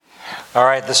All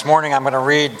right, this morning I'm going to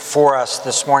read for us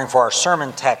this morning for our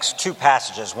sermon text two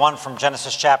passages, one from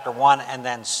Genesis chapter 1 and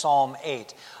then Psalm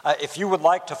 8. If you would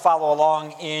like to follow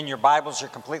along in your Bibles, you're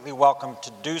completely welcome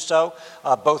to do so.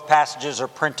 Both passages are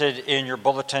printed in your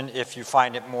bulletin if you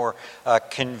find it more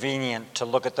convenient to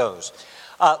look at those.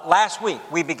 Last week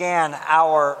we began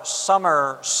our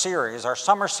summer series. Our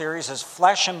summer series is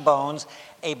Flesh and Bones,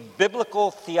 a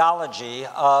biblical theology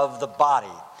of the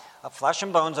body. Flesh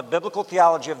and Bones, a biblical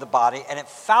theology of the body, and it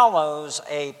follows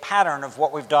a pattern of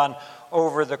what we've done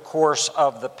over the course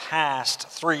of the past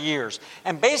 3 years.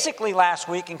 And basically last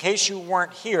week, in case you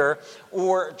weren't here,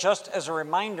 or just as a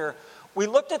reminder, we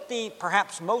looked at the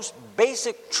perhaps most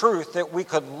basic truth that we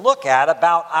could look at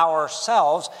about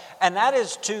ourselves, and that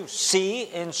is to see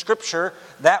in Scripture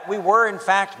that we were in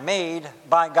fact made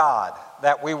by God.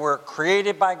 That we were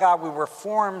created by God, we were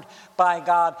formed by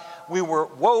God, we were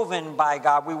woven by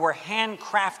God, we were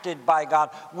handcrafted by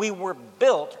God, we were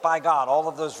built by God. All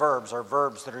of those verbs are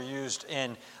verbs that are used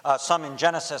in some in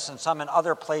Genesis and some in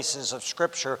other places of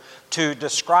Scripture to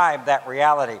describe that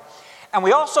reality. And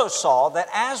we also saw that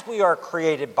as we are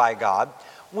created by God,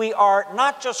 we are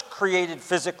not just created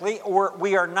physically, or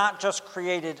we are not just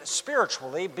created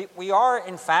spiritually, but we are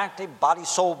in fact a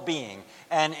body-soul being,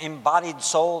 an embodied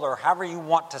soul, or however you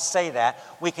want to say that.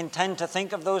 We can tend to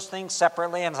think of those things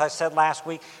separately, and as I said last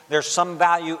week, there's some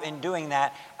value in doing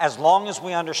that as long as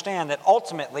we understand that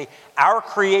ultimately our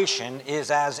creation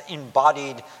is as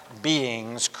embodied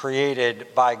beings created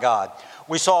by God.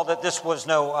 We saw that this was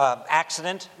no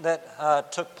accident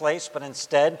that took place, but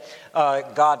instead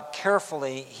God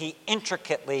carefully, He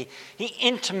intricately, He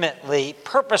intimately,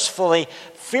 purposefully,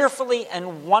 fearfully,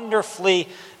 and wonderfully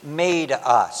made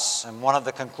us. And one of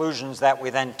the conclusions that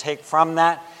we then take from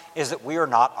that is that we are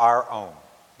not our own.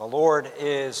 The Lord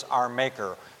is our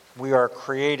maker. We are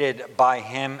created by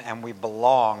Him and we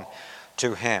belong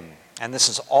to Him. And this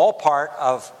is all part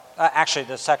of actually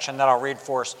the section that I'll read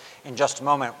for us in just a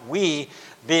moment. We,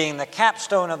 being the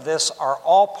capstone of this, are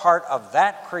all part of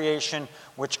that creation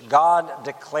which God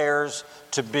declares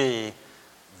to be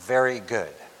very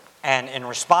good. And in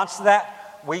response to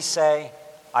that, we say,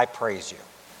 I praise you.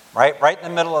 Right in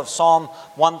the middle of Psalm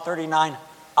 139,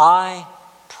 I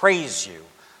praise you,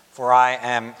 for I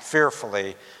am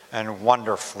fearfully and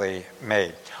wonderfully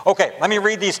made. Okay, let me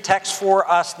read these texts for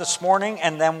us this morning,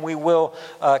 and then we will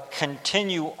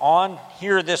continue on.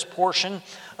 Hear this portion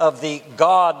of the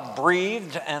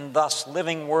God-breathed and thus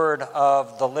living word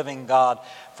of the living God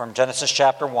from Genesis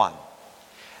chapter 1.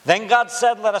 Then God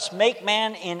said, let us make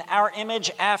man in our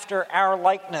image after our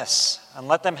likeness, and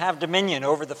let them have dominion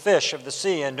over the fish of the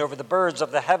sea, and over the birds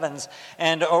of the heavens,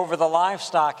 and over the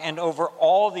livestock, and over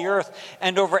all the earth,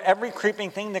 and over every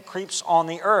creeping thing that creeps on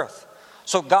the earth.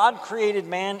 So God created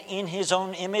man in His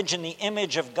own image. In the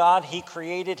image of God He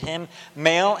created him.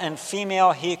 Male and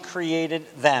female He created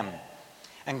them.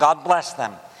 And God blessed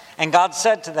them. And God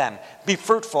said to them, be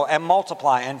fruitful and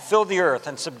multiply and fill the earth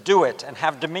and subdue it and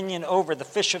have dominion over the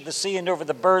fish of the sea and over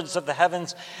the birds of the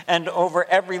heavens and over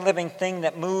every living thing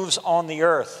that moves on the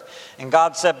earth. And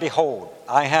God said, behold,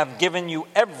 I have given you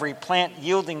every plant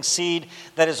yielding seed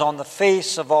that is on the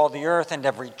face of all the earth, and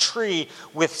every tree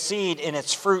with seed in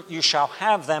its fruit you shall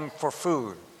have them for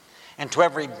food. And to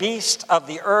every beast of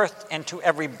the earth, and to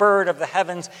every bird of the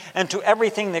heavens, and to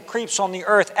everything that creeps on the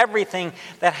earth, everything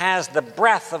that has the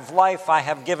breath of life, I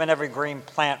have given every green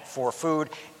plant for food.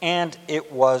 And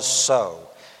it was so.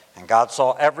 And God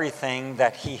saw everything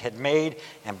that He had made,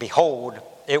 and behold,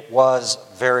 it was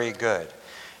very good.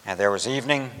 And there was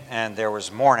evening, and there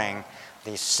was morning,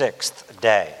 the sixth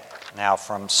day. Now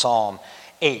from Psalm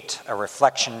 8, a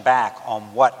reflection back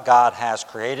on what God has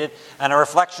created, and a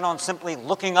reflection on simply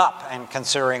looking up and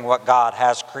considering what God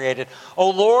has created.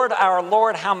 O Lord, our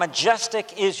Lord, how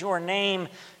majestic is your name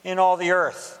in all the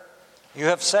earth. You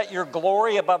have set your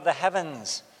glory above the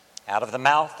heavens. Out of the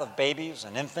mouth of babies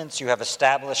and infants you have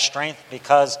established strength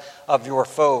because of your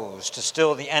foes, to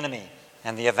still the enemy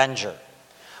and the avenger.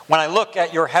 When I look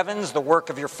at your heavens, the work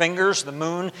of your fingers, the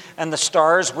moon and the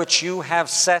stars which you have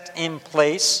set in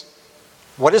place,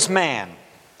 what is man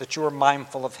that you are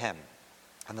mindful of him,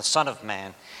 and the Son of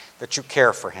Man that you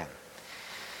care for him?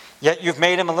 Yet you've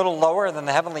made him a little lower than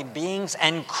the heavenly beings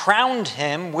and crowned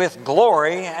him with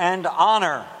glory and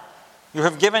honor. You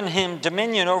have given him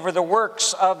dominion over the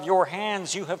works of your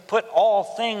hands. You have put all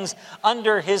things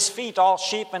under his feet, all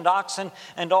sheep and oxen,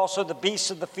 and also the beasts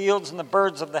of the fields and the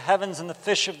birds of the heavens and the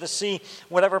fish of the sea,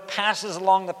 whatever passes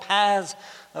along the paths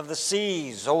of the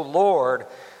seas. O Lord,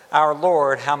 our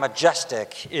Lord, how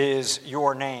majestic is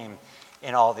your name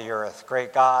in all the earth.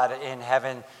 Great God in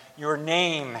heaven, your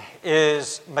name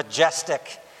is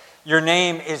majestic. Your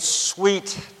name is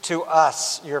sweet to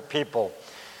us, your people.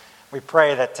 We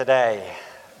pray that today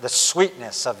the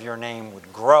sweetness of your name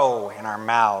would grow in our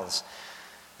mouths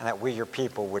and that we, your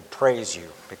people, would praise you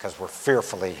because we're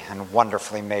fearfully and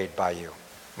wonderfully made by you.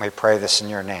 We pray this in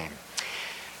your name.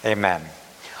 Amen.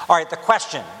 All right, the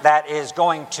question that is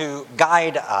going to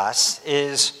guide us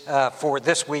is for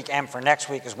this week and for next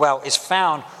week as well is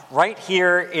found right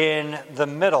here in the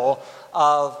middle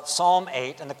of Psalm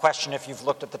 8. And the question, if you've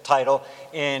looked at the title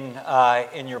in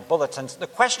your bulletins, the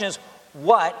question is,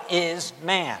 what is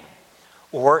man?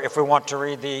 Or if we want to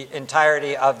read the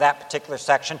entirety of that particular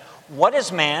section, what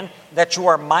is man that you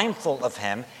are mindful of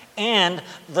him, and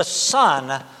the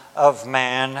Son of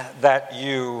Man that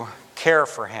you care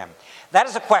for him? That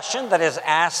is a question that is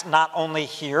asked not only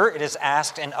here, it is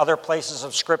asked in other places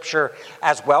of Scripture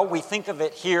as well. We think of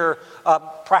it here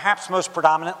perhaps most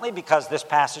predominantly because this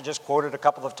passage is quoted a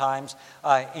couple of times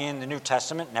in the New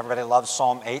Testament, and everybody loves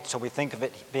Psalm 8, so we think of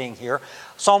it being here.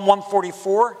 Psalm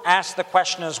 144 asks the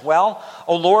question as well,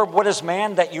 O Lord, what is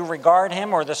man that you regard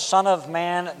him, or the Son of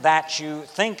Man that you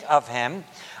think of him?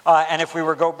 And if we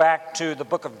were to go back to the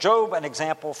book of Job, an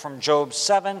example from Job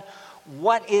 7,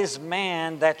 what is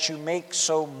man that you make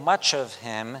so much of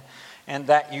him and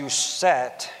that you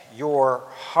set your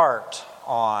heart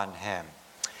on him?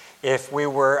 If we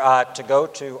were to go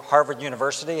to Harvard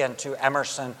University and to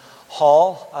Emerson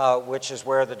Hall, which is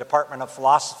where the Department of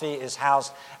Philosophy is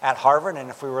housed at Harvard, and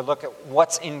if we were to look at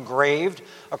what's engraved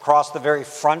across the very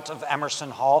front of Emerson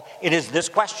Hall, it is this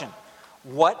question: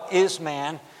 what is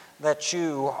man that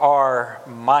you are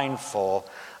mindful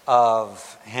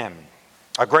of him?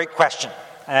 A great question.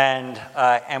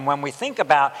 And when we think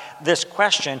about this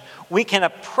question, we can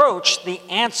approach the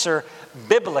answer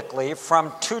biblically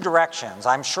from two directions.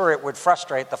 I'm sure it would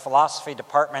frustrate the philosophy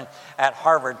department at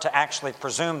Harvard to actually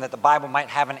presume that the Bible might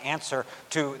have an answer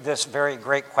to this very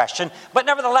great question. But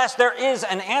nevertheless, there is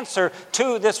an answer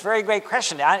to this very great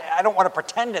question. I don't want to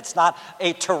pretend it's not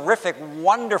a terrific,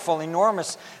 wonderful,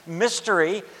 enormous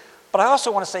mystery. But I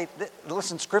also want to say,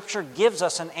 listen, Scripture gives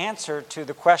us an answer to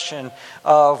the question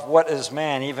of what is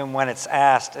man, even when it's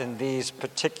asked in these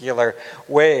particular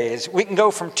ways. We can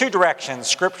go from two directions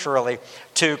scripturally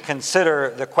to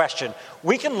consider the question.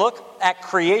 We can look at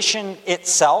creation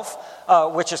itself,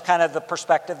 which is kind of the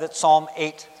perspective that Psalm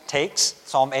 8 takes.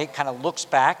 Psalm 8 kind of looks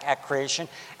back at creation,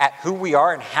 at who we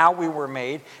are and how we were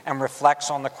made, and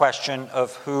reflects on the question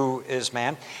of who is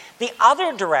man. The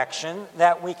other direction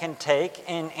that we can take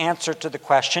in answer to the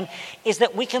question is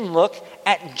that we can look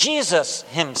at Jesus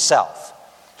himself.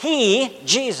 He,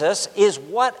 Jesus, is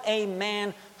what a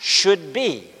man should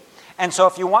be. And so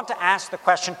if you want to ask the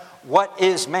question, what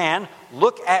is man?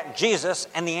 Look at Jesus,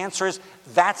 and the answer is,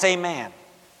 that's a man.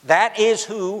 That is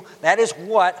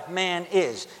what man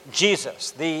is. Jesus,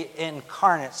 the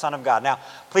incarnate Son of God. Now,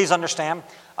 please understand,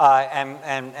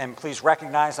 and please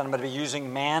recognize that I'm going to be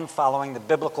using man following the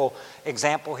biblical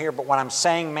example here, but when I'm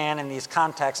saying man in these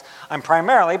contexts, I'm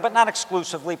primarily, but not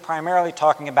exclusively, primarily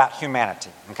talking about humanity,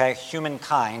 okay?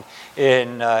 Humankind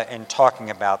in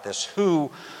talking about this. Who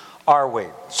are we?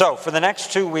 So for the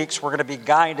next 2 weeks, we're going to be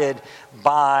guided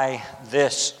by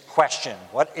this question.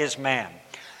 What is man?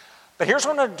 But here's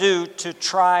what I'm going to do to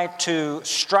try to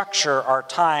structure our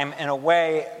time in a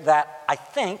way that I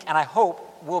think and I hope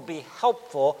will be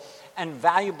helpful and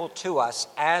valuable to us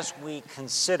as we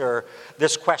consider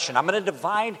this question. I'm going to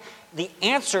divide the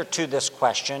answer to this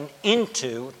question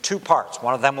into two parts.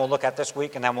 One of them we'll look at this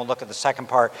week, and then we'll look at the second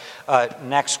part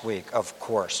next week, of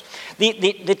course.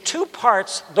 The two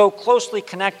parts, though closely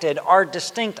connected, are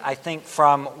distinct, I think,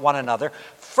 from one another.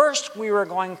 First, we are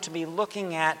going to be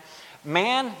looking at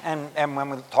man, and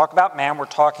when we talk about man, we're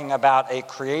talking about a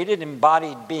created,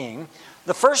 embodied being.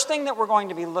 The first thing that we're going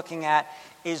to be looking at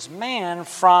is man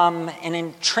from an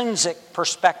intrinsic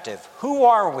perspective. Who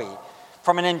are we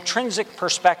from an intrinsic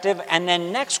perspective? And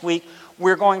then next week,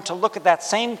 we're going to look at that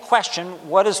same question,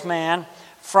 what is man,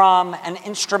 from an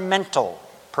instrumental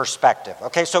perspective.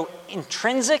 Okay, so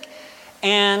intrinsic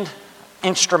and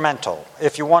instrumental,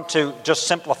 if you want to just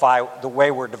simplify the way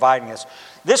we're dividing this.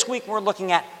 This week, we're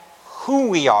looking at who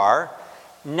we are.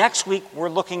 Next week, we're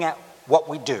looking at what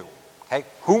we do. Okay?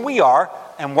 Who we are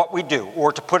and what we do.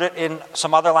 Or to put it in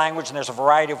some other language, and there's a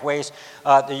variety of ways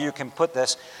that you can put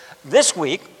this. This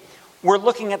week, we're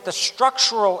looking at the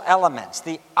structural elements,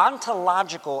 the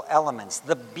ontological elements,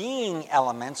 the being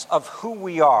elements of who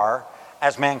we are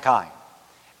as mankind.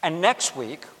 And next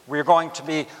week, we're going to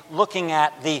be looking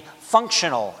at the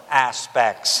functional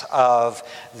aspects of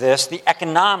this, the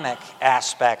economic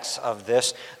aspects of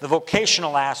this, the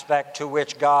vocational aspect to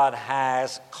which God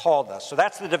has called us. So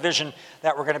that's the division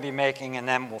that we're going to be making, and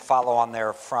then we'll follow on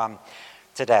there from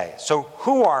today. So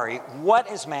who are we?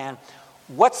 What is man?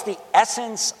 What's the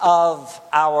essence of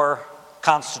our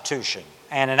Constitution?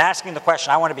 And in asking the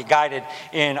question, I want to be guided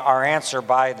in our answer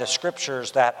by the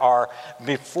scriptures that are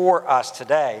before us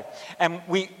today. And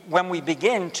when we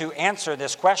begin to answer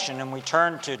this question, and we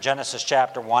turn to Genesis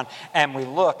chapter 1, and we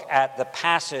look at the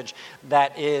passage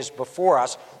that is before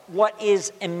us, what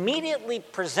is immediately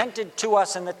presented to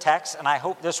us in the text, and I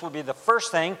hope this would be the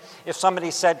first thing, if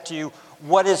somebody said to you,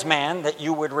 "What is man?" that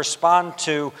you would respond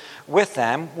to with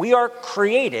them. We are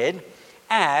created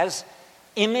as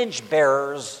image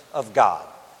bearers of God,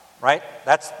 right?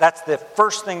 That's the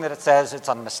first thing that it says. It's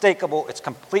unmistakable. It's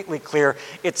completely clear.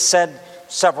 It's said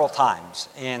several times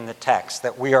in the text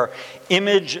that we are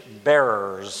image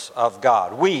bearers of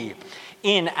God. We,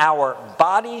 in our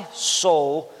body,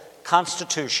 soul,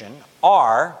 constitution, we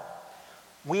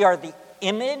are the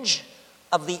image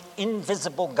of the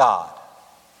invisible God.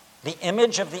 The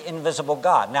image of the invisible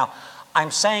God. Now,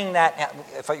 I'm saying that,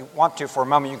 if you want to for a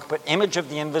moment, you can put image of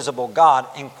the invisible God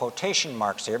in quotation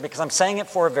marks here, because I'm saying it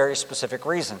for a very specific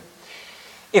reason.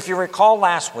 If you recall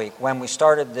last week when we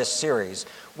started this series,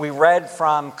 we read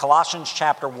from Colossians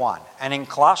chapter 1. And in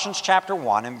Colossians chapter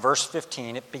 1, in verse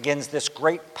 15, it begins this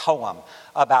great poem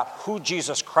about who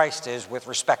Jesus Christ is with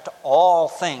respect to all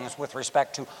things, with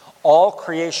respect to all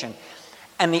creation.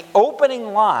 And the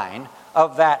opening line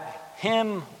of that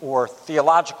hymn or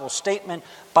theological statement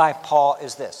by Paul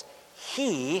is this: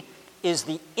 He is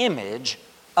the image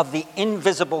of the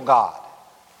invisible God.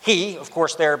 He, of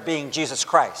course, there being Jesus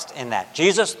Christ in that.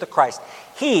 Jesus the Christ.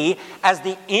 He, as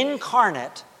the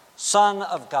incarnate Son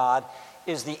of God,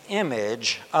 is the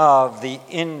image of the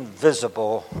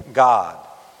invisible God.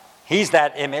 He's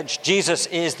that image. Jesus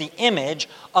is the image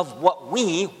of what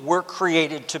we were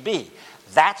created to be.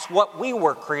 That's what we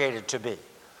were created to be.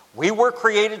 We were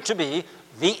created to be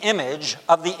the image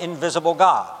of the invisible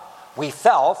God. We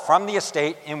fell from the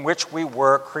estate in which we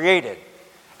were created.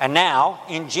 And now,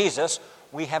 in Jesus,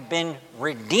 we have been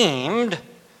redeemed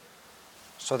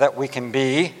so that we can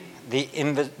be the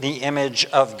image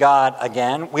of God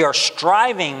again. We are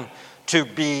striving to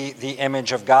be the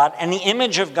image of God. And the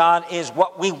image of God is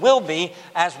what we will be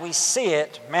as we see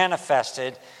it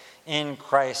manifested in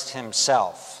Christ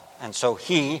himself. And so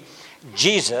he,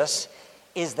 Jesus,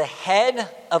 is the head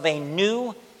of a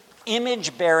new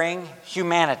image-bearing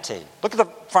humanity. Look at the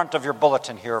front of your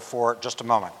bulletin here for just a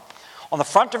moment. On the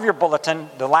front of your bulletin,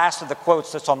 the last of the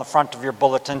quotes that's on the front of your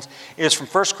bulletins is from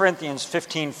 1 Corinthians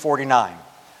 15:49.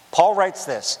 Paul writes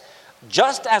this: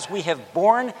 "Just as we have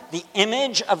borne the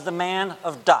image of the man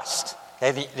of dust."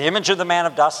 Okay, the image of the man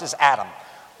of dust is Adam.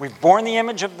 We've borne the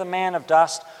image of the man of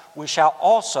dust. We shall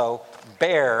also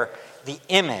bear the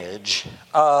image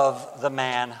of the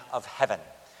man of heaven.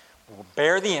 We will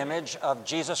bear the image of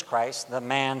Jesus Christ, the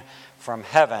man from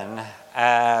heaven,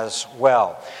 as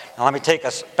well. Now let me take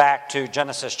us back to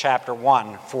Genesis chapter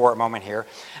 1 for a moment here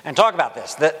and talk about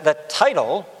this. The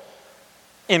title,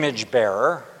 image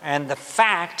bearer, and the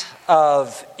fact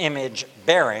of image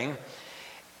bearing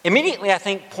immediately, I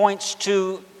think, points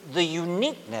to the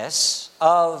uniqueness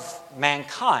of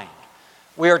mankind.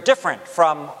 We are different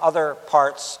from other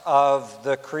parts of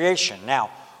the creation.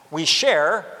 Now, we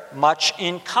share much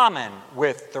in common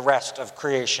with the rest of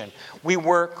creation. We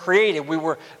were created, we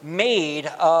were made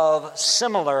of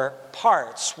similar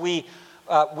parts. We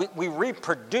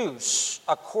reproduce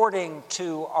according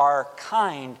to our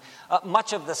kind.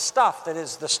 Much of the stuff that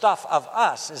is the stuff of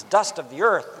us is dust of the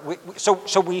earth.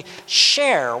 So we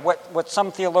share what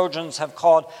some theologians have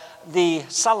called the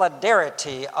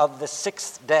solidarity of the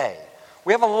sixth day.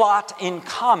 We have a lot in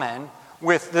common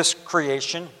with this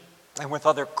creation and with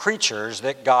other creatures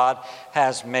that God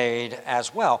has made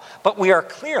as well. But we are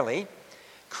clearly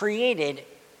created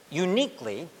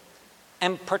uniquely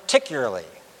and particularly.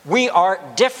 We are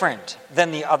different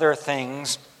than the other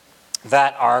things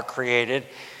that are created,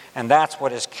 and that's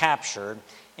what is captured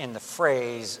in the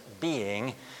phrase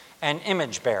being an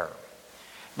image bearer.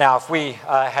 Now, if we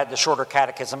had the Shorter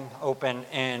Catechism open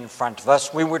in front of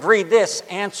us, we would read this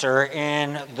answer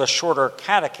in the Shorter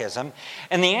Catechism.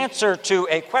 And the answer to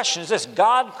a question is this: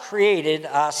 God created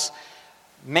us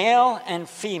male and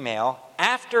female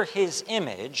after his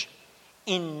image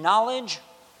in knowledge,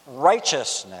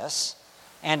 righteousness,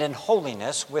 and in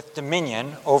holiness with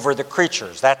dominion over the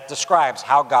creatures. That describes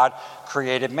how God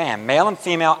created man, male and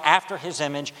female after his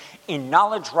image, in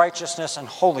knowledge, righteousness, and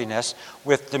holiness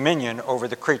with dominion over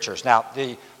the creatures. Now,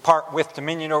 the part with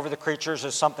dominion over the creatures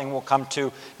is something we'll come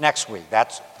to next week.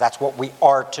 That's what we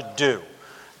are to do.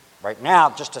 Right now,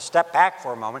 just to step back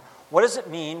for a moment, what does it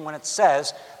mean when it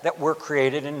says that we're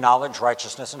created in knowledge,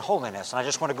 righteousness, and holiness? And I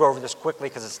just want to go over this quickly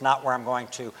because it's not where I'm going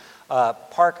to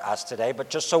park us today, but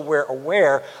just so we're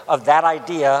aware of that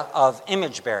idea of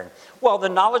image bearing. Well, the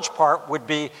knowledge part would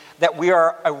be that we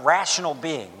are a rational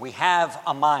being. We have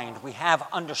a mind. We have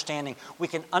understanding. We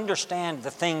can understand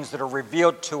the things that are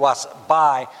revealed to us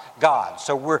by God.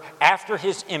 So we're after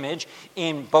his image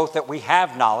in both that we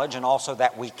have knowledge and also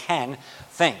that we can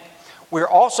think. We're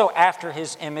also after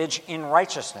his image in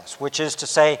righteousness, which is to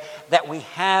say that we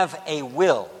have a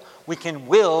will. We can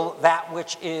will that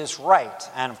which is right.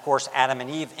 And of course, Adam and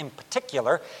Eve in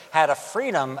particular had a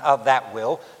freedom of that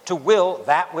will to will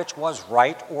that which was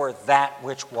right or that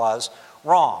which was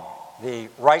wrong. The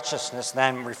righteousness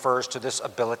then refers to this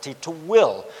ability to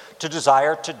will, to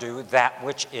desire to do that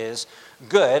which is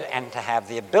good and to have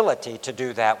the ability to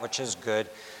do that which is good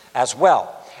as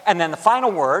well. And then the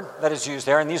final word that is used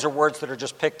there, and these are words that are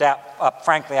just picked up,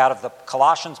 frankly, out of the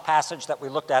Colossians passage that we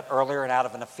looked at earlier and out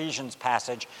of an Ephesians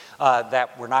passage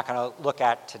that we're not going to look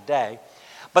at today.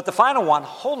 But the final one,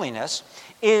 holiness,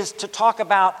 is to talk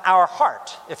about our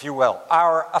heart, if you will,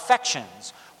 our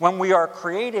affections. When we are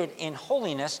created in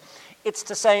holiness, it's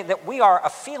to say that we are a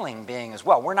feeling being as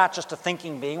well. We're not just a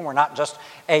thinking being. We're not just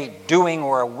a doing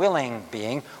or a willing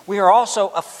being. We are also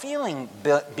a feeling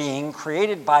being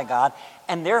created by God,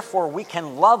 and therefore we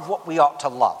can love what we ought to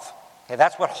love. Okay,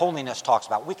 that's what holiness talks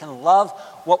about. We can love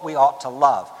what we ought to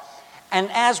love. And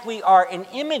as we are an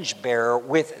image bearer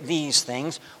with these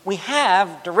things, we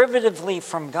have, derivatively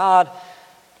from God,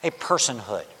 a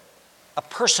personhood. A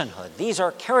personhood. These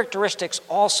are characteristics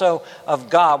also of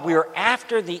God. We are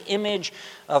after the image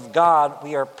of God.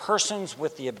 We are persons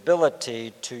with the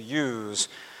ability to use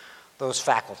those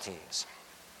faculties.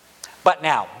 But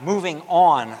now, moving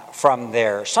on from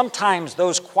there, sometimes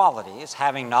those qualities,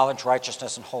 having knowledge,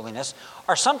 righteousness, and holiness,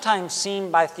 are sometimes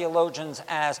seen by theologians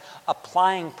as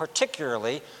applying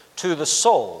particularly to the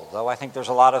soul, though I think there's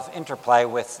a lot of interplay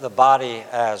with the body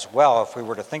as well, if we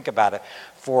were to think about it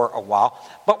for a while.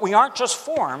 But we aren't just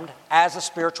formed as a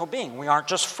spiritual being. We aren't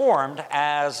just formed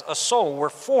as a soul. We're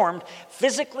formed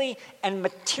physically and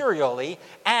materially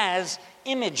as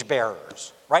image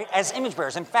bearers, right? As image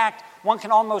bearers. In fact, one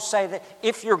can almost say that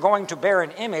if you're going to bear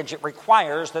an image, it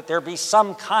requires that there be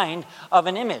some kind of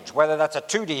an image, whether that's a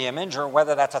 2D image or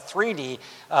whether that's a 3D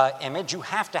image. You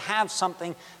have to have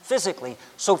something physically.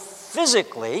 So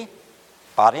physically,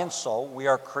 body and soul, we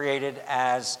are created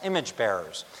as image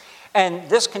bearers. And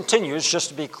this continues, just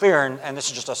to be clear, and this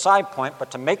is just a side point,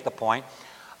 but to make the point,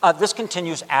 this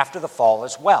continues after the fall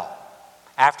as well.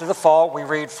 After the fall, we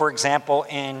read, for example,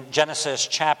 in Genesis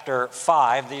chapter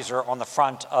 5, these are on the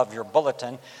front of your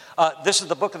bulletin. This is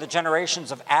the book of the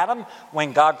generations of Adam.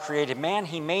 When God created man,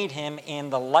 he made him in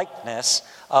the likeness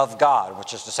of God,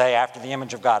 which is to say, after the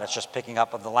image of God. It's just picking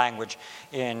up of the language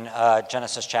in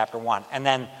Genesis chapter 1. And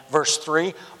then verse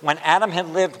 3, when Adam had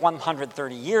lived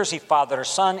 130 years, he fathered a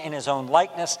son in his own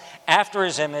likeness, after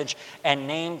his image, and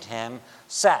named him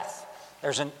Seth.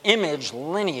 There's an image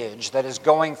lineage that is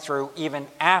going through even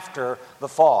after the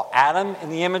fall. Adam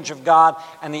in the image of God,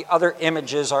 and the other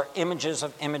images are images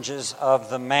of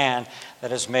the man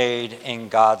that is made in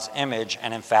God's image.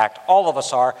 And in fact, all of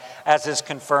us are, as is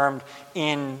confirmed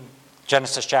in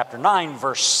Genesis chapter 9,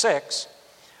 verse 6,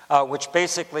 which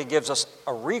basically gives us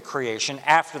a recreation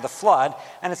after the flood.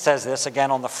 And it says this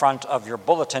again on the front of your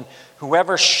bulletin: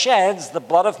 whoever sheds the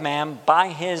blood of man,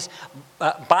 by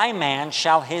man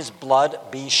shall his blood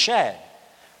be shed.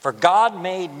 For God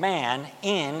made man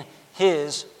in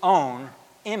his own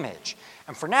image.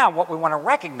 And for now, what we want to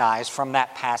recognize from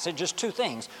that passage is two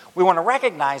things. We want to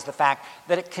recognize the fact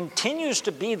that it continues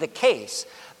to be the case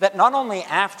that not only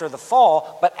after the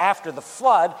fall, but after the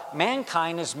flood,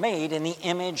 mankind is made in the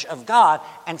image of God.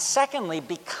 And secondly,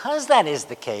 because that is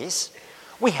the case,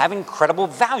 we have incredible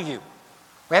value.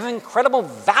 We have incredible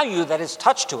value that is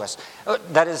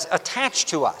that is attached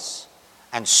to us.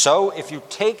 And so if you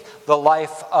take the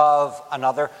life of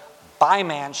another, by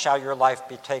man shall your life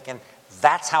be taken.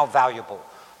 That's how valuable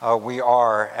we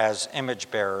are as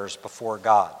image bearers before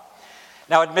God.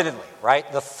 Now, admittedly, right,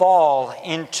 the fall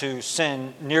into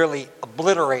sin nearly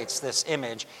obliterates this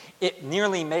image. It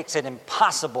nearly makes it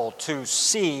impossible to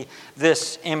see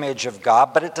this image of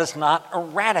God, but it does not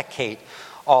eradicate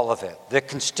all of it. The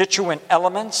constituent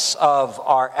elements of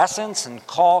our essence and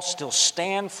call still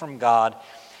stand from God,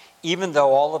 even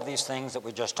though all of these things that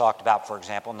we just talked about, for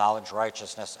example, knowledge,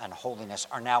 righteousness, and holiness,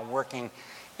 are now working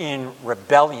in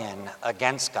rebellion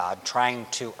against God, trying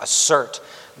to assert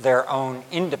their own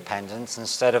independence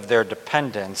instead of their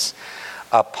dependence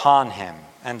upon him.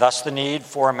 And thus the need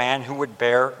for a man who would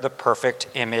bear the perfect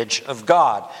image of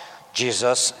God,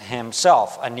 Jesus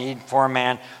himself. A need for a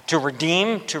man to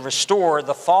redeem, to restore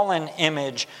the fallen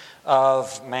image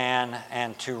of man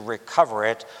and to recover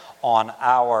it on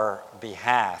our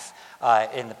behalf.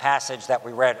 In the passage that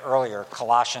we read earlier,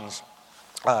 Colossians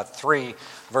 3,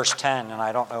 verse 10, and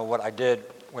I don't know what I did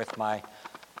with my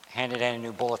handed in a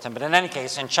new bulletin, but in any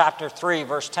case, in chapter 3,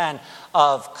 verse 10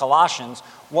 of Colossians,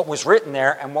 what was written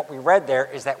there and what we read there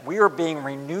is that we are being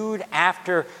renewed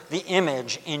after the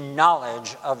image in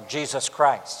knowledge of Jesus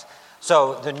Christ.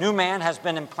 So the new man has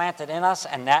been implanted in us,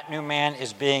 and that new man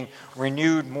is being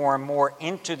renewed more and more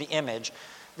into the image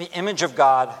of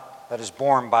God that is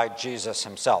born by Jesus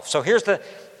himself. So here's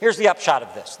the upshot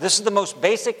of this. This is the most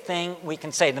basic thing we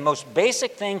can say. The most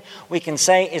basic thing we can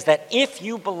say is that if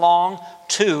you belong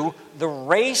to the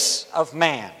race of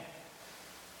man,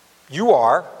 you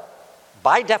are,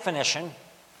 by definition,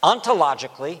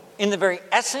 ontologically, in the very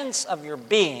essence of your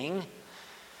being,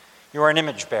 you are an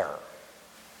image bearer.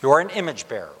 You are an image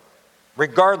bearer,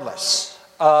 regardless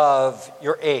of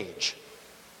your age.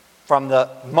 From the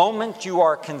moment you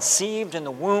are conceived in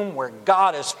the womb, where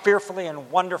God is fearfully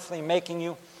and wonderfully making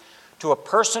you, to a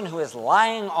person who is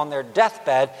lying on their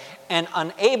deathbed and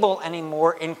unable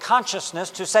anymore in consciousness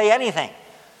to say anything,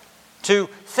 to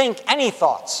think any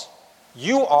thoughts.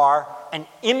 You are an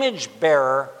image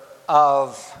bearer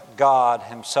of God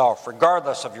himself,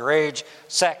 regardless of your age,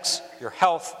 sex, your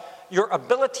health, your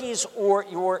abilities, or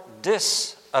your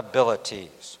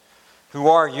disabilities. Who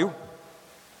are you?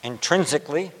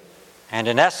 Intrinsically and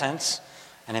in essence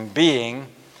and in being,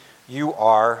 you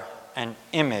are an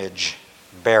image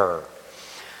bearer.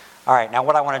 All right, now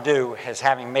what I want to do is,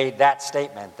 having made that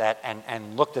statement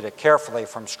and looked at it carefully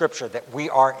from Scripture, that we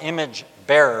are image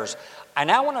bearers, I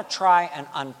now want to try and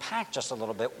unpack just a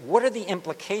little bit, what are the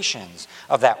implications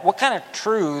of that? What kind of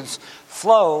truths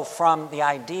flow from the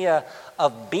idea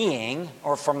of being,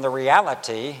 or from the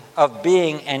reality of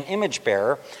being an image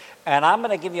bearer? And I'm going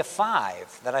to give you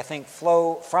 5 that I think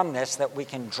flow from this, that we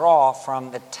can draw from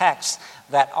the texts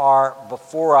that are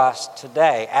before us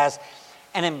today. As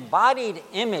an embodied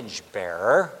image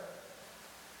bearer,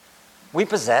 we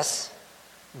possess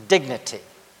dignity.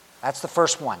 That's the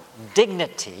first one.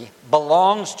 Dignity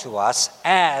belongs to us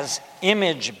as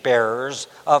image bearers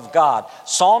of God.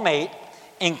 Psalm 8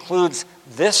 includes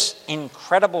this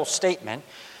incredible statement: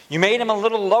 "You made him a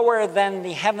little lower than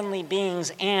the heavenly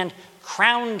beings and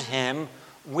crowned him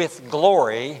with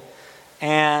glory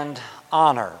and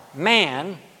honor."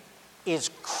 Man is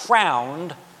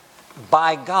crowned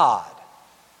by God.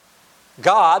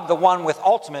 God, the one with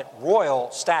ultimate royal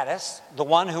status, the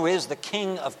one who is the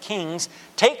King of Kings,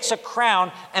 takes a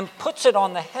crown and puts it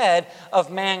on the head of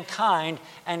mankind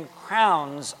and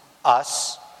crowns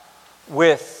us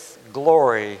with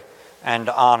glory and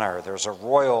honor. There's a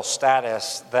royal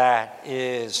status that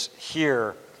is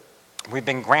here. We've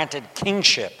been granted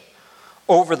kingship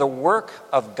over the work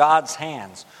of God's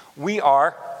hands. We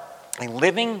are a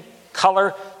living,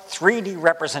 color, 3D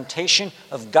representation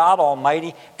of God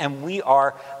Almighty, and we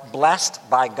are blessed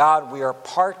by God. We are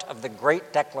part of the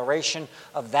great declaration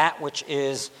of that which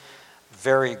is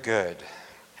very good.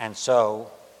 And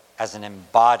so, as an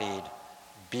embodied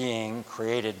being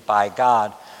created by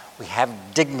God, we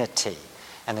have dignity.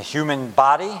 And the human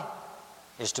body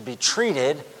is to be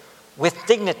treated with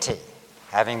dignity,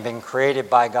 having been created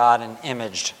by God and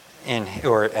imaged in,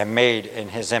 or made in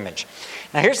his image.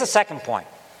 Now here's the second point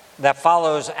that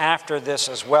follows after this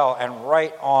as well, and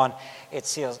right on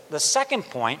its heels. The second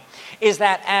point is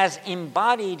that as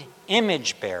embodied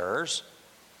image bearers,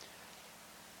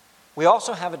 we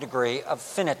also have a degree of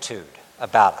finitude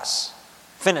about us.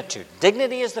 Finitude.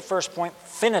 Dignity is the first point.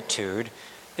 Finitude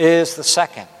is the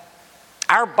second.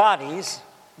 Our bodies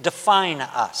define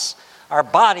us. Our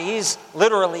bodies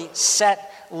literally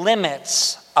set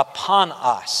limits upon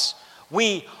us.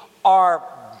 We are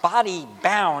body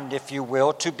bound, if you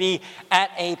will, to be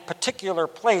at a particular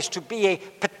place, to be a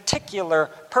particular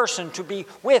person, to be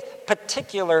with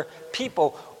particular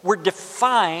people. We're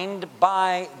defined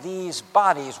by these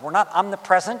bodies. We're not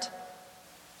omnipresent.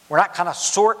 We're not kind of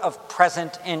sort of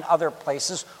present in other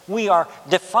places. We are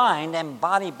defined and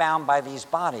body bound by these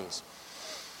bodies.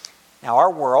 Now, our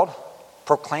world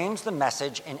proclaims the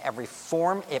message in every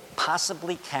form it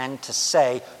possibly can to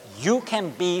say, you can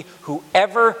be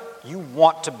whoever you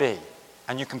want to be.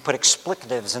 And you can put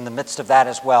explicatives in the midst of that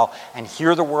as well and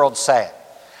hear the world say it.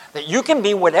 That you can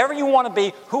be whatever you want to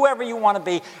be, whoever you want to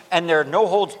be, and there are no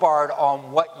holds barred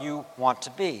on what you want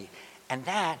to be. And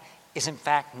that is in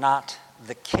fact not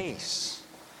the case.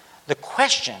 The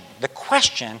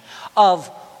question of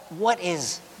what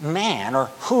is man, or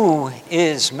who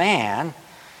is man,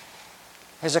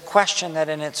 is a question that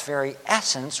in its very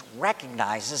essence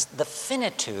recognizes the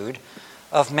finitude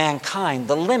of mankind,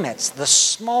 the limits, the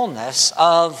smallness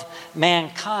of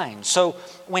mankind. So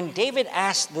when David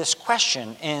asked this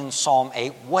question in Psalm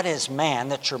 8, what is man,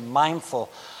 that you're mindful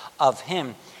of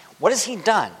him, what has he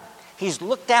done? He's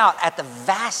looked out at the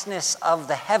vastness of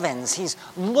the heavens. He's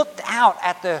looked out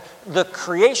at the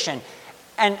creation.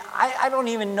 And I don't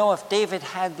even know if David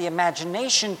had the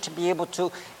imagination to be able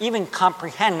to even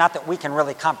comprehend, not that we can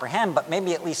really comprehend, but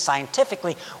maybe at least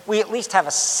scientifically, we at least have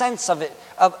a sense of it,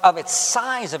 of its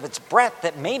size, of its breadth,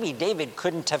 that maybe David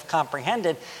couldn't have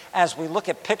comprehended as we look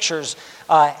at pictures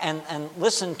and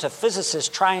listen to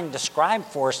physicists try and describe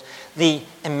for us the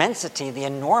immensity, the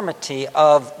enormity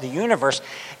of the universe.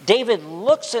 David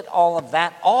looks at all of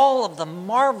that, all of the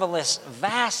marvelous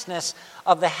vastness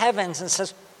of the heavens, and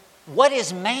says, what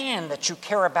is man that you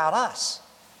care about us?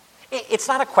 It's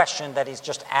not a question that he's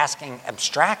just asking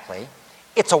abstractly.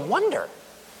 It's a wonder.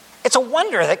 It's a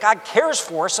wonder that God cares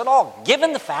for us at all,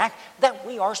 given the fact that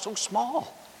we are so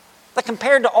small. That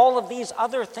compared to all of these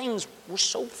other things, we're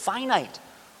so finite.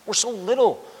 We're so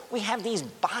little. We have these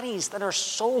bodies that are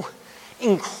so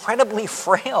incredibly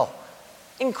frail.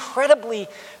 Incredibly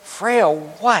frail.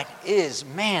 What is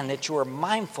man that you are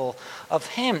mindful of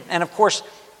him? And of course,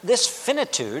 this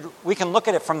finitude, we can look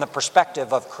at it from the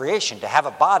perspective of creation. To have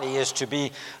a body is to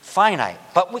be finite.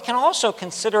 But we can also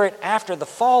consider it after the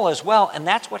fall as well, and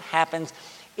that's what happens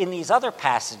in these other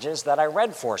passages that I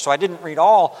read for. So I didn't read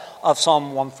all of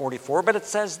Psalm 144, but it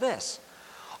says this,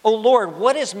 O Lord,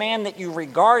 what is man that you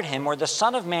regard him, or the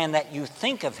son of man that you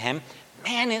think of him?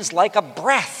 Man is like a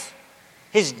breath.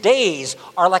 His days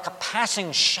are like a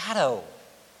passing shadow.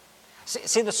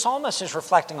 See, the psalmist is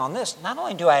reflecting on this. Not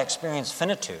only do I experience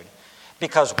finitude,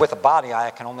 because with a body I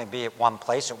can only be at one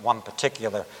place at one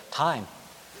particular time.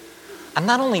 I'm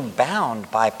not only bound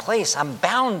by place, I'm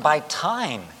bound by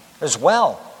time as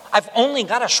well. I've only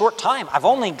got a short time. I've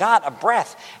only got a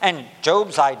breath. And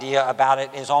Job's idea about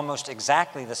it is almost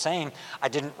exactly the same. I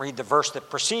didn't read the verse that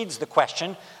precedes the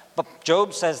question, but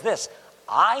Job says this,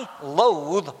 I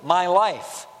loathe my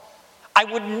life. I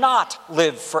would not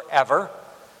live forever.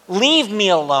 Leave me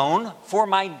alone, for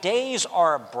my days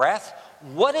are a breath.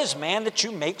 What is man that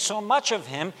you make so much of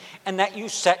him, and that you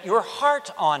set your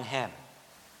heart on him?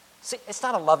 See, it's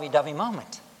not a lovey-dovey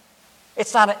moment.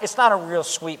 It's not a real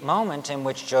sweet moment in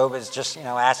which Job is just,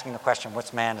 asking the question,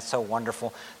 what's man? It's so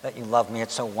wonderful that you love me.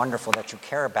 It's so wonderful that you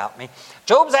care about me.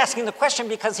 Job's asking the question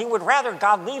because he would rather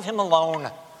God leave him alone.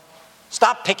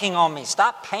 Stop picking on me.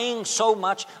 Stop paying so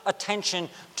much attention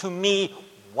to me.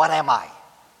 What am I?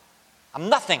 I'm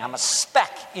nothing. I'm a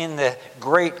speck in the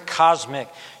great cosmic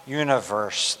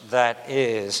universe that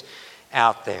is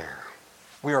out there.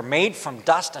 We are made from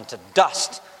dust, and to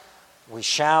dust we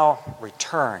shall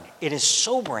return. It is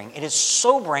sobering. It is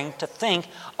sobering to think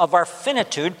of our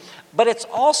finitude, but it's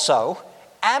also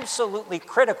absolutely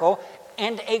critical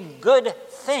and a good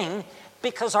thing,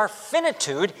 because our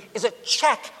finitude is a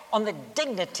check on the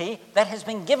dignity that has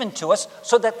been given to us,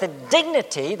 so that the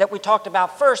dignity that we talked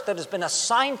about first, that has been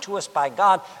assigned to us by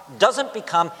God, doesn't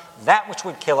become that which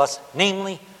would kill us,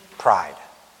 namely pride.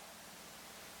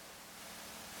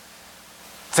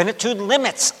 Finitude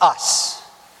limits us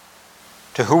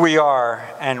to who we are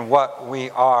and what we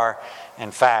are,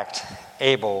 in fact,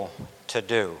 able to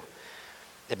do.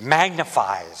 It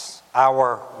magnifies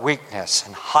our weakness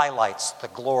and highlights the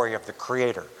glory of the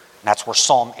Creator. And that's where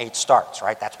Psalm 8 starts,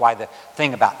 right? That's why the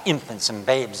thing about infants and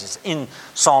babes is in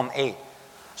Psalm 8.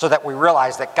 So that we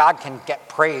realize that God can get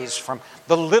praise from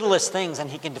the littlest things, and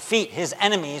he can defeat his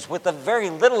enemies with the very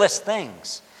littlest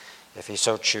things, if he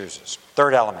so chooses.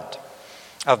 Third element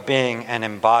of being an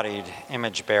embodied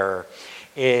image bearer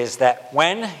is that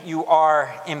when you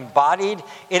are embodied,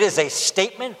 it is a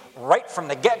statement right from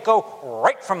the get-go,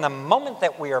 right from the moment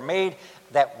that we are made,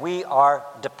 that we are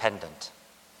dependent.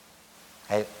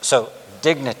 Okay? So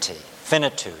dignity,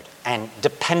 finitude, and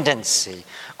dependency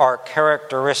are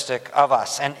characteristic of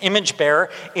us. An image bearer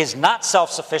is not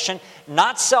self-sufficient,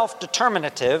 not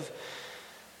self-determinative,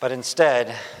 but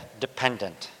instead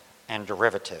dependent and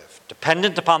derivative.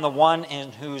 Dependent upon the one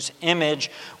in whose image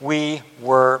we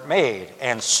were made.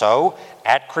 And so,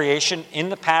 at creation, in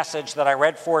the passage that I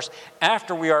read for us,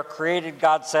 after we are created,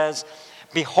 God says,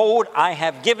 Behold, I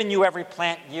have given you every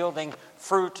plant yielding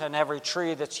fruit and every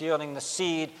tree that's yielding the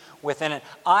seed within it.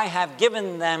 I have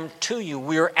given them to you.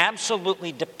 We are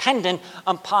absolutely dependent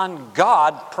upon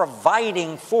God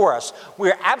providing for us. We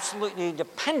are absolutely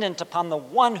dependent upon the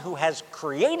one who has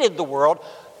created the world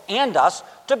and us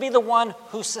to be the one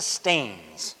who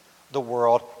sustains the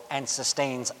world and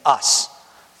sustains us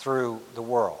through the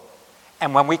world.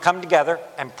 And when we come together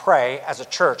and pray as a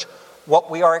church,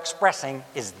 what we are expressing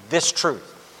is this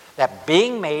truth, that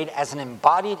being made as an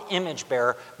embodied image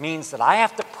bearer means that I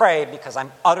have to pray because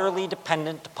I'm utterly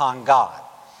dependent upon God.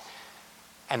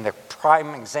 And the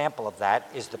prime example of that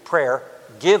is the prayer,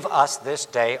 give us this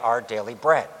day our daily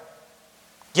bread.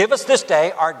 Give us this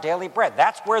day our daily bread.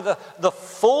 That's where the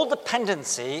full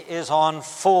dependency is on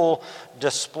full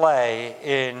display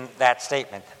in that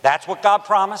statement. That's what God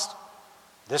promised.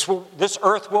 This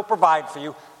earth will provide for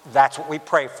you. That's what we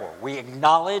pray for. We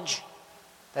acknowledge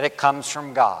that it comes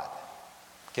from God.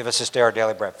 Give us this day our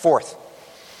daily bread. Fourth,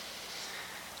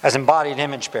 as embodied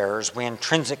image bearers, we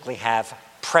intrinsically have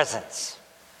presence.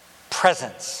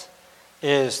 Presence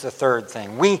is the third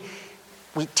thing. We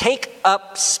take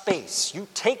up space. You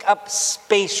take up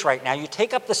space right now. You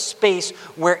take up the space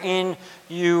wherein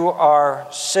you are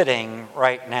sitting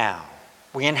right now.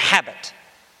 We inhabit.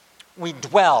 We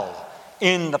dwell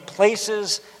in the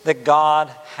places that God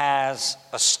has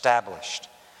established.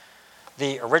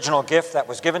 The original gift that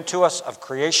was given to us of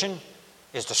creation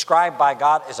is described by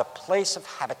God as a place of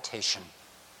habitation,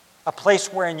 a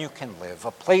place wherein you can live,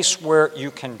 a place where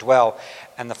you can dwell.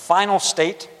 And the final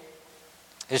state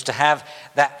is to have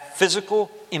that physical,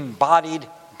 embodied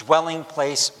dwelling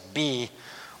place be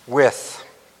with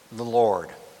the Lord.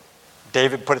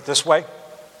 David put it this way,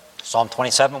 Psalm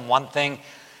 27, one thing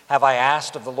have I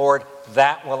asked of the Lord,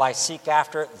 that will I seek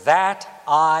after, that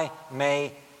I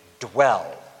may dwell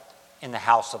in the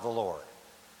house of the Lord.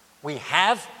 We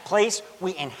have place,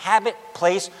 we inhabit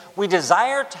place, we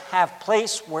desire to have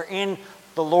place wherein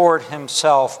the Lord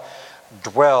himself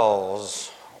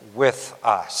dwells with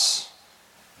us.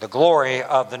 The glory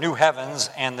of the new heavens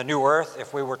and the new earth,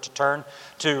 if we were to turn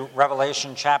to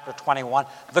Revelation chapter 21,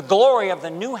 the glory of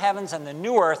the new heavens and the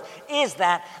new earth is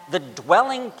that the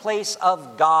dwelling place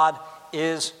of God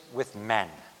is with men.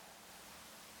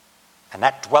 And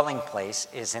that dwelling place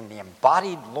is in the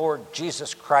embodied Lord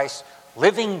Jesus Christ,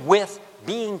 living with,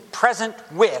 being present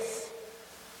with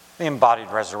the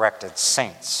embodied resurrected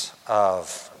saints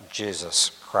of Jesus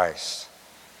Christ.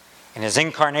 In his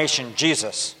incarnation,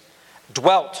 Jesus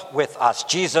dwelt with us.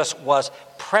 Jesus was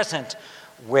present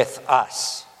with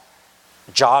us.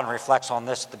 John reflects on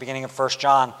this at the beginning of 1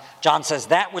 John. John says,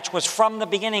 that which was from the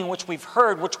beginning, which we've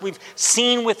heard, which we've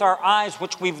seen with our eyes,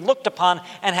 which we've looked upon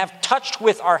and have touched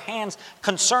with our hands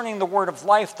concerning the word of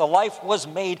life, the life was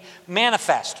made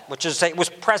manifest, which is, it was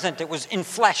present, it was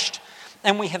infleshed.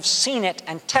 And we have seen it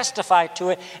and testified to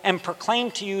it and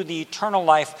proclaimed to you the eternal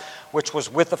life which was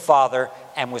with the Father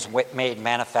and was made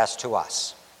manifest to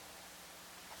us.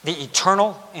 The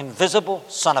eternal, invisible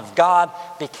Son of God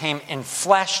became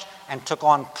infleshed and took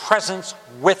on presence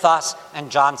with us.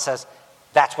 And John says,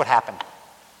 that's what happened.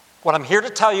 What I'm here to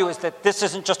tell you is that this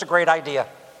isn't just a great idea.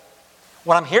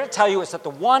 What I'm here to tell you is that the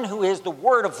one who is the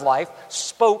word of life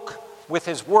spoke with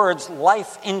his words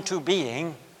life into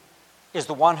being is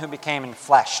the one who became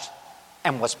infleshed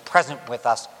and was present with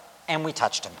us, and we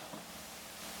touched him.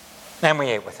 And we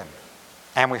ate with him.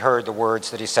 And we heard the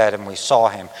words that he said, and we saw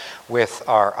him with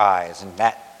our eyes. And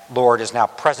that Lord is now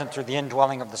present through the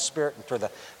indwelling of the Spirit and through the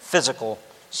physical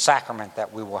sacrament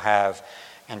that we will have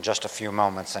in just a few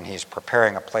moments. And he's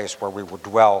preparing a place where we will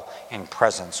dwell in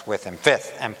presence with him.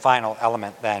 Fifth and final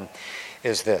element then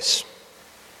is this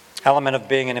element of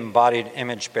being an embodied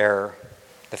image bearer.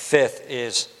 The fifth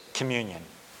is communion.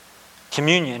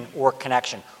 Communion or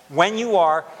connection. When you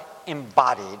are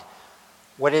embodied,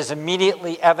 what is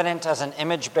immediately evident as an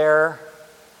image bearer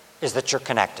is that you're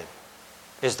connected,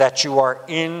 is that you are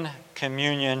in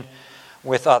communion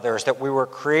with others, that we were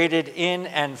created in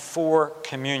and for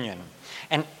communion.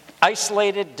 An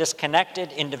isolated,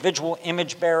 disconnected, individual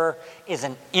image bearer is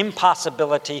an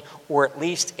impossibility, or at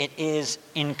least it is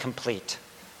incomplete.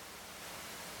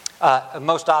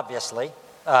 Most obviously,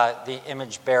 the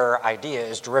image bearer idea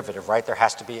is derivative, right? There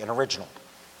has to be an original.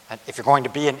 And if you're going to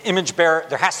be an image bearer,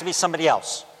 there has to be somebody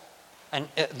else. And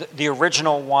the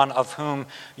original one of whom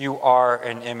you are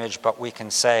an image, but we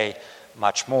can say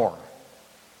much more.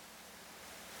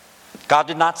 God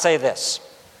did not say this.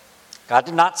 God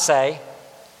did not say,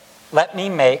 let me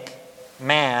make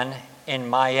man in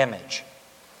my image,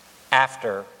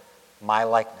 after my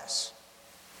likeness.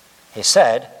 He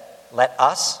said, let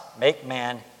us make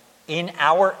man in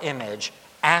our image,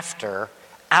 after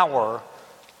our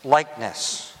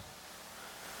likeness.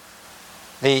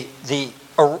 The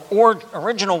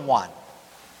original one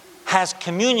has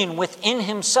communion within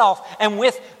himself and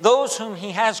with those whom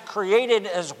he has created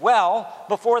as well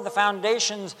before the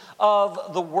foundations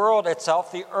of the world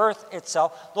itself, the earth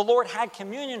itself. The Lord had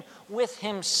communion with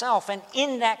himself, and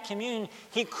in that communion,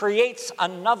 he creates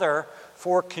another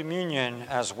for communion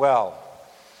as well.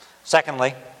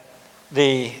 Secondly,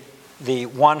 the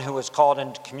one who is called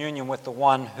into communion with the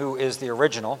one who is the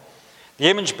original, the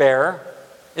image bearer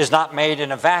is not made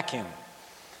in a vacuum.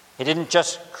 He didn't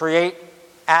just create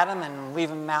Adam and leave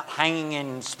him out hanging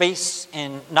in space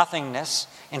in nothingness.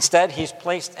 Instead, he's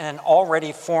placed in an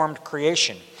already formed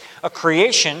creation, a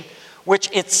creation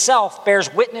which itself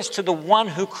bears witness to the one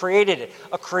who created it,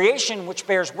 a creation which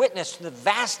bears witness to the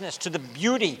vastness, to the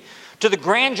beauty, to the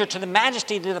grandeur, to the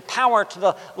majesty, to the power, to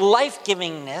the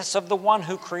life-givingness of the one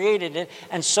who created it.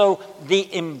 And so the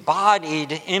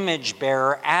embodied image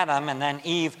bearer, Adam, and then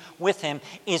Eve with him,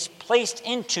 is placed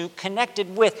into,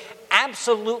 connected with,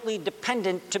 absolutely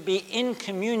dependent to be in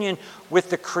communion with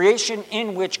the creation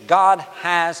in which God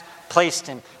has placed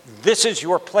him. This is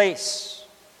your place.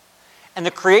 And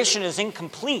the creation is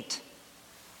incomplete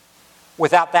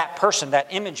without that person, that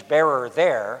image bearer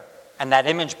there, and that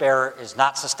image bearer is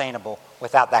not sustainable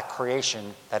without that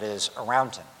creation that is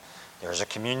around him. There's a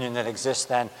communion that exists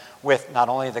then with not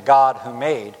only the God who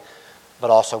made, but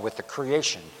also with the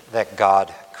creation that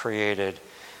God created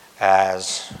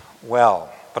as well.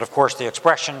 But of course, the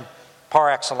expression par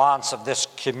excellence of this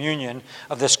communion,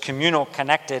 of this communal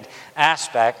connected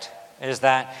aspect, is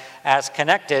that as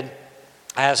connected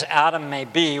as Adam may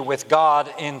be with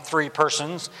God in three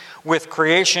persons, with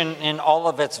creation in all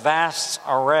of its vast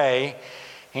array,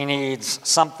 he needs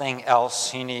something else.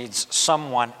 He needs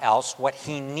someone else. What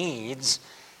he needs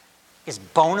is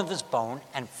bone of his bone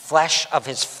and flesh of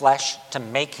his flesh to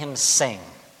make him sing.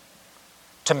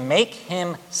 To make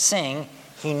him sing,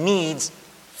 he needs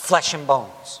flesh and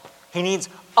bones. He needs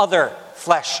other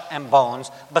flesh and bones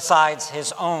besides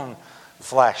his own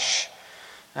flesh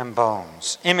and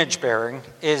bones. Image bearing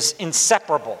is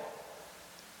inseparable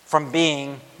from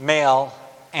being male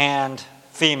and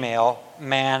female,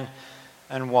 man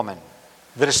and woman.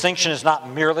 The distinction is not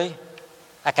merely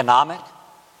economic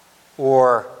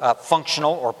or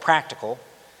functional or practical.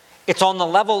 It's on the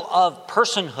level of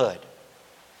personhood.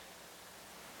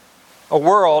 A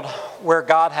world where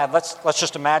God had, let's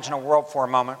just imagine a world for a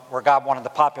moment where God wanted to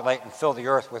populate and fill the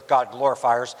earth with God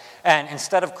glorifiers, and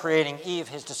instead of creating Eve,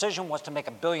 his decision was to make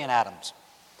 1 billion Adams,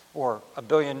 or 1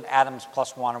 billion Adams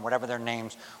plus one, or whatever their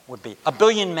names would be. 1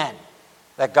 billion men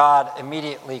that God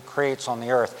immediately creates on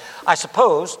the earth. I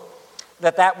suppose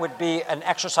that would be an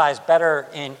exercise better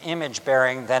in image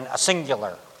bearing than a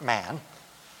singular man,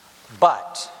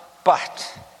 but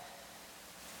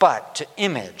to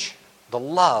image the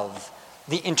love,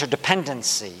 the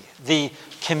interdependency, the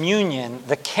communion,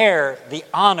 the care, the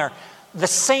honor, the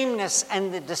sameness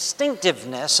and the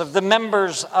distinctiveness of the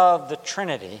members of the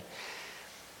Trinity,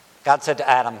 God said to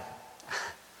Adam,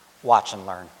 watch and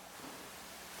learn.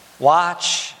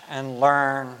 Watch and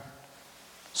learn.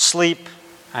 Sleep,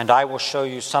 and I will show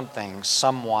you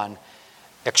someone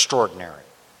extraordinary.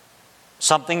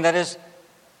 Something that is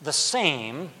the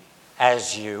same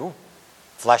as you,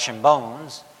 flesh and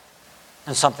bones,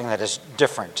 and something that is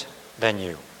different than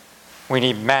you. We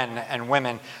need men and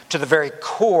women to the very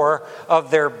core of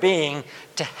their being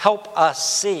to help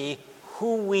us see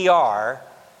who we are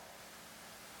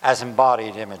as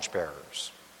embodied image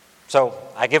bearers. So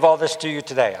I give all this to you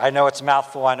today. I know it's a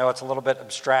mouthful. I know it's a little bit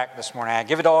abstract this morning. I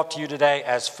give it all to you today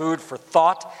as food for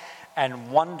thought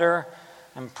and wonder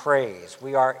and praise.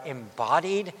 We are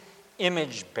embodied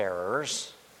image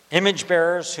bearers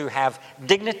who have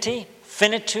dignity,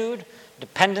 finitude,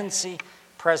 dependency,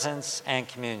 presence, and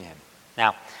communion.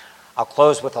 Now, I'll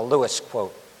close with a Lewis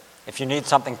quote. If you need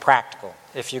something practical,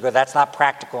 if you go, that's not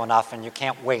practical enough, and you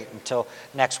can't wait until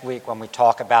next week when we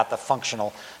talk about the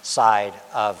functional side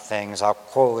of things, I'll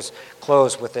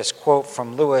close with this quote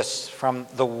from Lewis from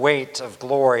The Weight of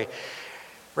Glory,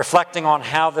 reflecting on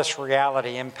how this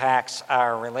reality impacts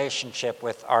our relationship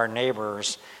with our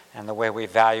neighbors and the way we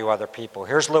value other people.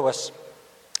 Here's Lewis.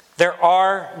 There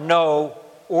are no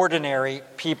ordinary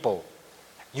people.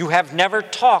 You have never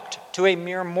talked to a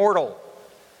mere mortal,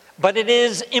 but it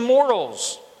is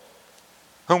immortals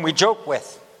whom we joke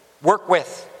with, work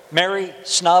with, marry,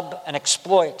 snub, and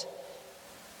exploit.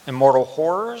 Immortal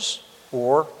horrors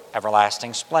or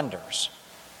everlasting splendors.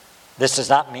 This does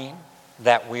not mean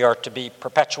that we are to be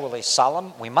perpetually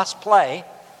solemn. We must play,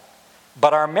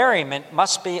 but our merriment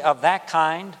must be of that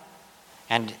kind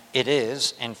and it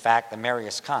is, in fact, the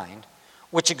merriest kind,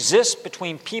 which exists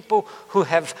between people who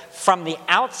have from the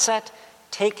outset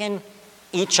taken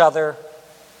each other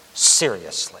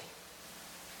seriously.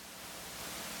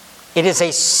 It is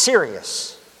a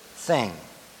serious thing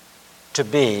to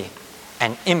be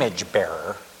an image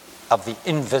bearer of the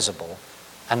invisible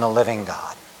and the living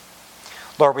God.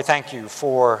 Lord, we thank you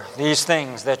for these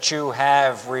things that you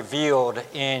have revealed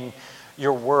in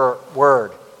your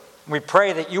word. We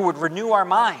pray that you would renew our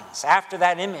minds after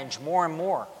that image more and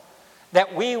more,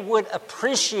 that we would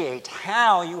appreciate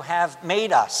how you have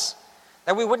made us,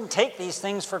 that we wouldn't take these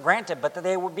things for granted, but that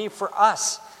they would be for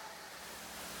us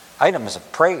items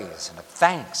of praise and of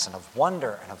thanks and of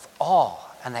wonder and of awe,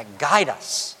 and that guide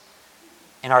us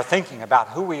in our thinking about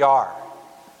who we are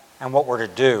and what we're to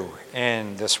do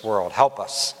in this world. Help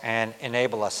us and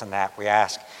enable us in that, we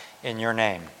ask in your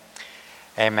name.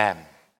 Amen.